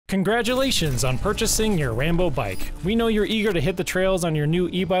Congratulations on purchasing your Rambo bike. We know you're eager to hit the trails on your new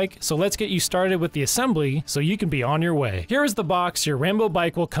e-bike, so let's get you started with the assembly so you can be on your way. Here is the box your Rambo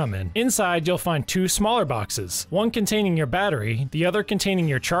bike will come in. Inside you'll find two smaller boxes, one containing your battery, the other containing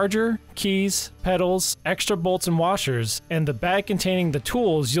your charger, keys, pedals, extra bolts and washers, and the bag containing the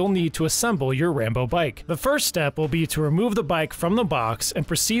tools you'll need to assemble your Rambo bike. The first step will be to remove the bike from the box and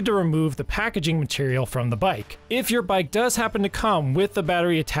proceed to remove the packaging material from the bike. If your bike does happen to come with the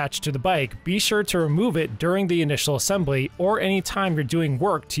battery attached to the bike, be sure to remove it during the initial assembly or any time you're doing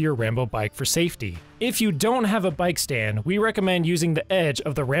work to your Rambo bike for safety. If you don't have a bike stand, we recommend using the edge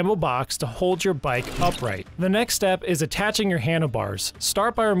of the Rambo box to hold your bike upright. The next step is attaching your handlebars.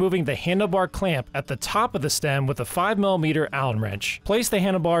 Start by removing the handlebar clamp at the top of the stem with a 5mm Allen wrench. Place the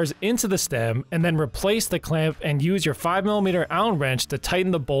handlebars into the stem and then replace the clamp and use your 5mm Allen wrench to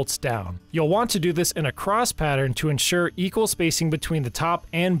tighten the bolts down. You'll want to do this in a cross pattern to ensure equal spacing between the top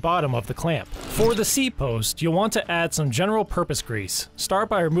and bottom of the clamp. For the seat post, you'll want to add some general purpose grease. Start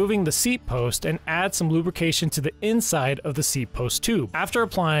by removing the seat post and add some lubrication to the inside of the seat post tube. After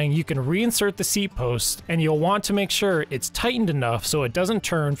applying, you can reinsert the seat post and you'll want to make sure it's tightened enough so it doesn't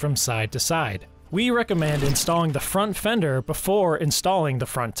turn from side to side. We recommend installing the front fender before installing the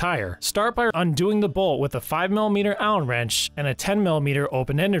front tire. Start by undoing the bolt with a 5mm Allen wrench and a 10mm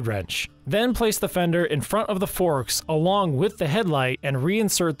open-ended wrench. Then place the fender in front of the forks along with the headlight and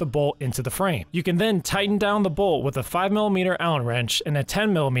reinsert the bolt into the frame. You can then tighten down the bolt with a 5mm Allen wrench and a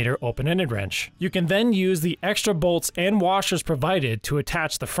 10mm open-ended wrench. You can then use the extra bolts and washers provided to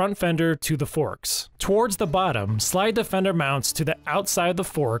attach the front fender to the forks. Towards the bottom, slide the fender mounts to the outside of the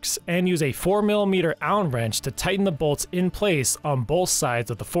forks and use a 4mm Allen wrench to tighten the bolts in place on both sides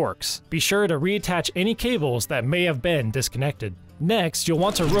of the forks. Be sure to reattach any cables that may have been disconnected. Next, you'll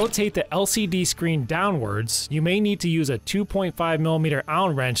want to rotate the LCD screen downwards. You may need to use a 2.5mm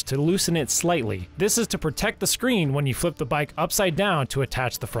Allen wrench to loosen it slightly. This is to protect the screen when you flip the bike upside down to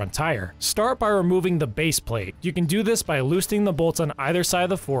attach the front tire. Start by removing the base plate. You can do this by loosening the bolts on either side of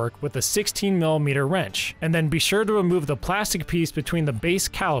the fork with a 16mm wrench, and then be sure to remove the plastic piece between the base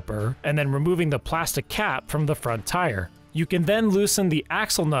caliper and then removing the plastic cap from the front tire. You can then loosen the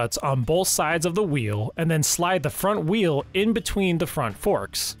axle nuts on both sides of the wheel and then slide the front wheel in between the front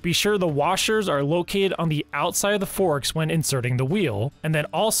forks. Be sure the washers are located on the outside of the forks when inserting the wheel, and then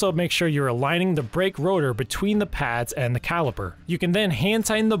also make sure you're aligning the brake rotor between the pads and the caliper. You can then hand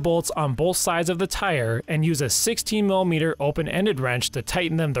tighten the bolts on both sides of the tire and use a 16mm open-ended wrench to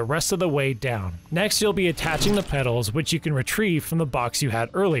tighten them the rest of the way down. Next, you'll be attaching the pedals, which you can retrieve from the box you had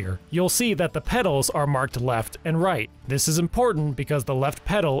earlier. You'll see that the pedals are marked left and right. This is important because the left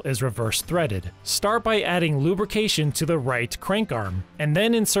pedal is reverse threaded. Start by adding lubrication to the right crank arm, and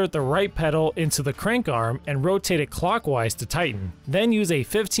then insert the right pedal into the crank arm and rotate it clockwise to tighten. Then use a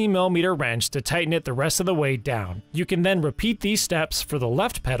 15mm wrench to tighten it the rest of the way down. You can then repeat these steps for the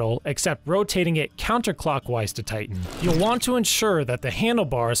left pedal, except rotating it counterclockwise to tighten. You'll want to ensure that the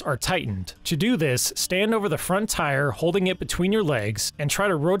handlebars are tightened. To do this, stand over the front tire holding it between your legs and try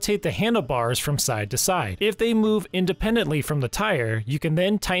to rotate the handlebars from side to side. If they move independently from the tire, you can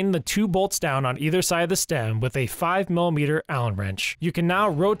then tighten the two bolts down on either side of the stem with a 5mm Allen wrench. You can now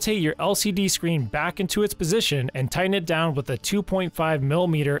rotate your LCD screen back into its position and tighten it down with a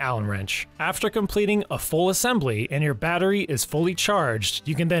 2.5mm Allen wrench. After completing a full assembly and your battery is fully charged,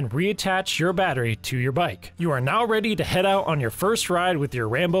 you can then reattach your battery to your bike. You are now ready to head out on your first ride with your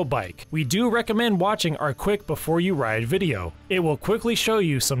Rambo bike. We do recommend watching our quick before you ride video. It will quickly show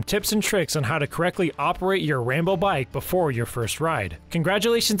you some tips and tricks on how to correctly operate your Rambo bike before your first ride.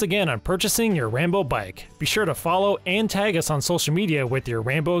 Congratulations again on purchasing your Rambo bike. Be sure to follow and tag us on social media with your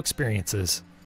Rambo experiences.